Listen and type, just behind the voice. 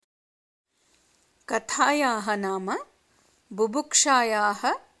कथायाः नाम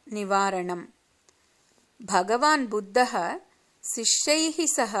बुभुक्षायाः निवारणम्। भगवान् बुद्धः शिष्यैः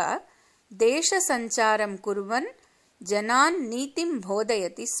सह देशसञ्चारं कुर्वन् जनान् नीतिं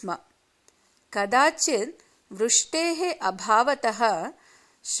बोधयति स्म। कदाचित् वृष्टेः अभावतः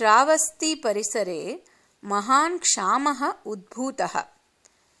श्रावस्तीपरिसरे महान् क्षामः उद्भूतः।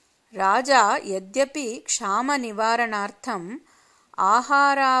 राजा यद्यपि क्षामनिवारणार्थम्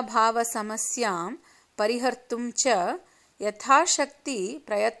आहाराभावसमस्यां परिहर्तुं च यथाशक्ति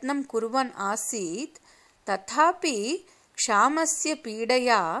प्रयत्नं कुर्वन् आसीत्, तथापि क्षामस्य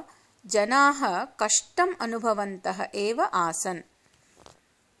पीडया जनाः कष्टम् अनुभवन्तः एव आसन्।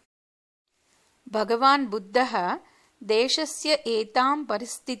 भगवान् बुद्धः देशस्य एतां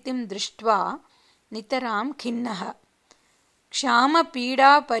परिस्थितिं दृष्ट्वा नितरां खिन्नः।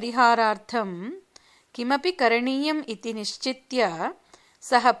 क्षामपीडापरिहारार्थं किमपि करणीयम् इति निश्चित्य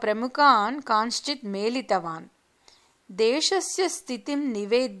सः प्रमुखान् कांश्चित् मेलितवान्। देशस्य स्थितिं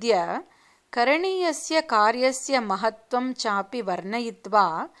निवेद्य करणीयस्य कार्यस्य महत्त्वं चापि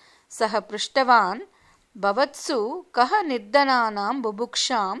वर्णयित्वा सः पृष्टवान्, भवत्सु कः निर्धनानां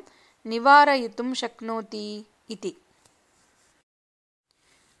बुभुक्षां निवारयितुं शक्नोति इति।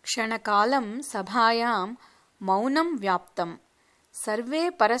 क्षणकालं सभायां मौनं व्याप्तम्। सर्वे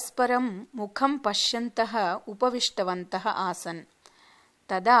परस्परं मुखं पश्यन्तः उपविष्टवन्तः आसन्।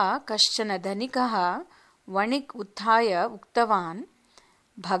 तदा कश्चन धनिकः वणिक् उत्थाय उक्तवान्,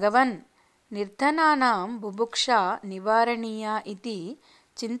 भगवन्, निर्धनानां बुभुक्षा निवारणीया इति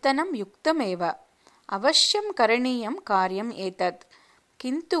चिन्तनं युक्तमेव। अवश्यं करणीयं कार्यम् एतत्।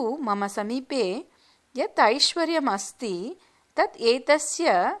 किन्तु मम समीपे यत् ऐश्वर्यम् अस्ति तत्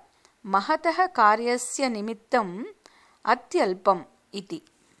एतस्य महतः कार्यस्य निमित्तम् अत्यल्पम् इति।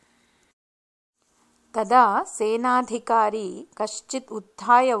 तदा सेनाधिकारी कश्चित्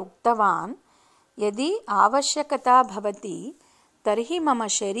उत्थाय उक्तवान्, यदि आवश्यकता भवति तर्हि मम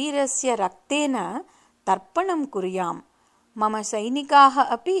शरीरस्य रक्तेन तर्पणं कुर्याम्। मम सैनिकाः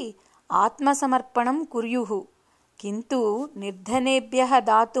अपि आत्मसमर्पणं कुर्युः। किन्तु निर्धनेभ्यः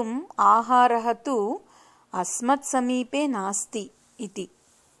दातुम् आहारः तु अस्मत्समीपे नास्ति इति।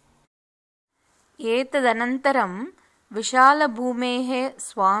 एतदनन्तरं विशालभूमेः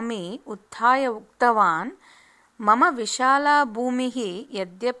स्वामी उत्थाय उक्तवान्, मम विशाला भूमिः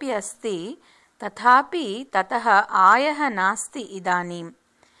यद्यपि अस्ति तथापि ततः आयः नास्ति इदानीम्।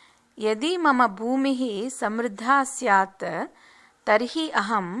 यदि मम भूमिः समृद्धा स्यात् तर्हि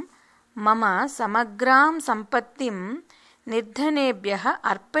अहं मम समग्रां सम्पत्तिं निर्धनेभ्यः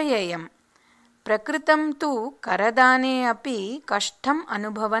अर्पयेयम्। प्रकृतं तु करदाने अपि कष्टम्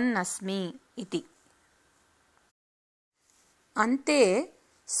अनुभवन् अस्मि इति। अन्ते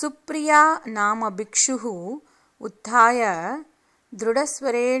सुप्रिया नाम भिक्षुः उत्थाय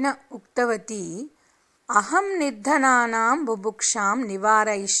दृढस्वरेण उक्तवती, अहं निर्धनानां बुभुक्षां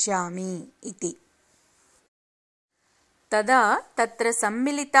निवारयिष्यामि इति। तदा तत्र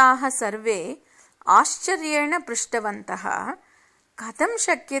सम्मिलिताः सर्वे आश्चर्येण पृष्टवन्तः, कथं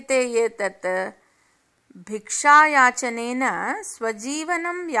शक्यते एतत्? भिक्षायाचनेन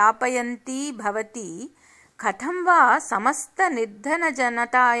स्वजीवनं यापयन्ती भवती कथं वा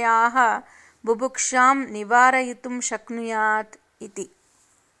समस्तनिर्धनजनतायाः बुभुक्षां निवारयितुं शक्नुयात् इति।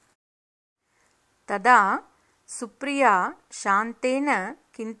 तदा सुप्रिया शान्तेन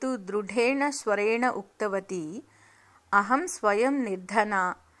किन्तु दृढेन स्वरेण उक्तवती, अहं स्वयं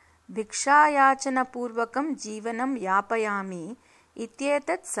निर्धना, भिक्षायाचनपूर्वकं जीवनं यापयामि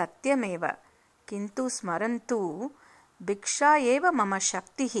इत्येतत् सत्यमेव। किन्तु स्मरन्तु, भिक्षा एव मम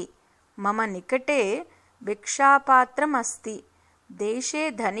शक्तिः। मम निकटे भिक्षापात्रम् अस्ति।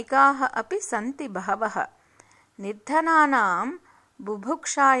 देशे धनिकाः अपि सन्ति बहवः। निर्धनानां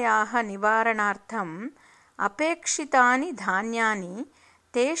बुभुक्षायाः निवारणार्थम् अपेक्षितानि धान्यानि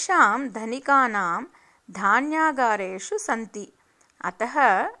तेषां धनिकानां धान्यागारेषु सन्ति।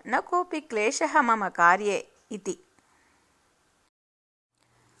 अतः न कोऽपि क्लेशः मम कार्ये इति।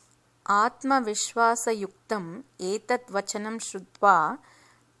 आत्मविश्वासयुक्तम् एतत् वचनं श्रुत्वा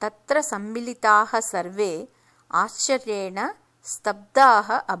तत्र सम्मिलिताः सर्वे आश्चर्येण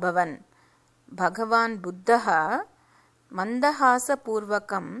स्तब्धाः अभवन्। भगवान् बुद्धः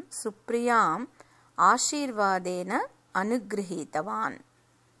मन्दहासपूर्वकं सुप्रियाम् आशीर्वादेन अनुगृहीतवान्।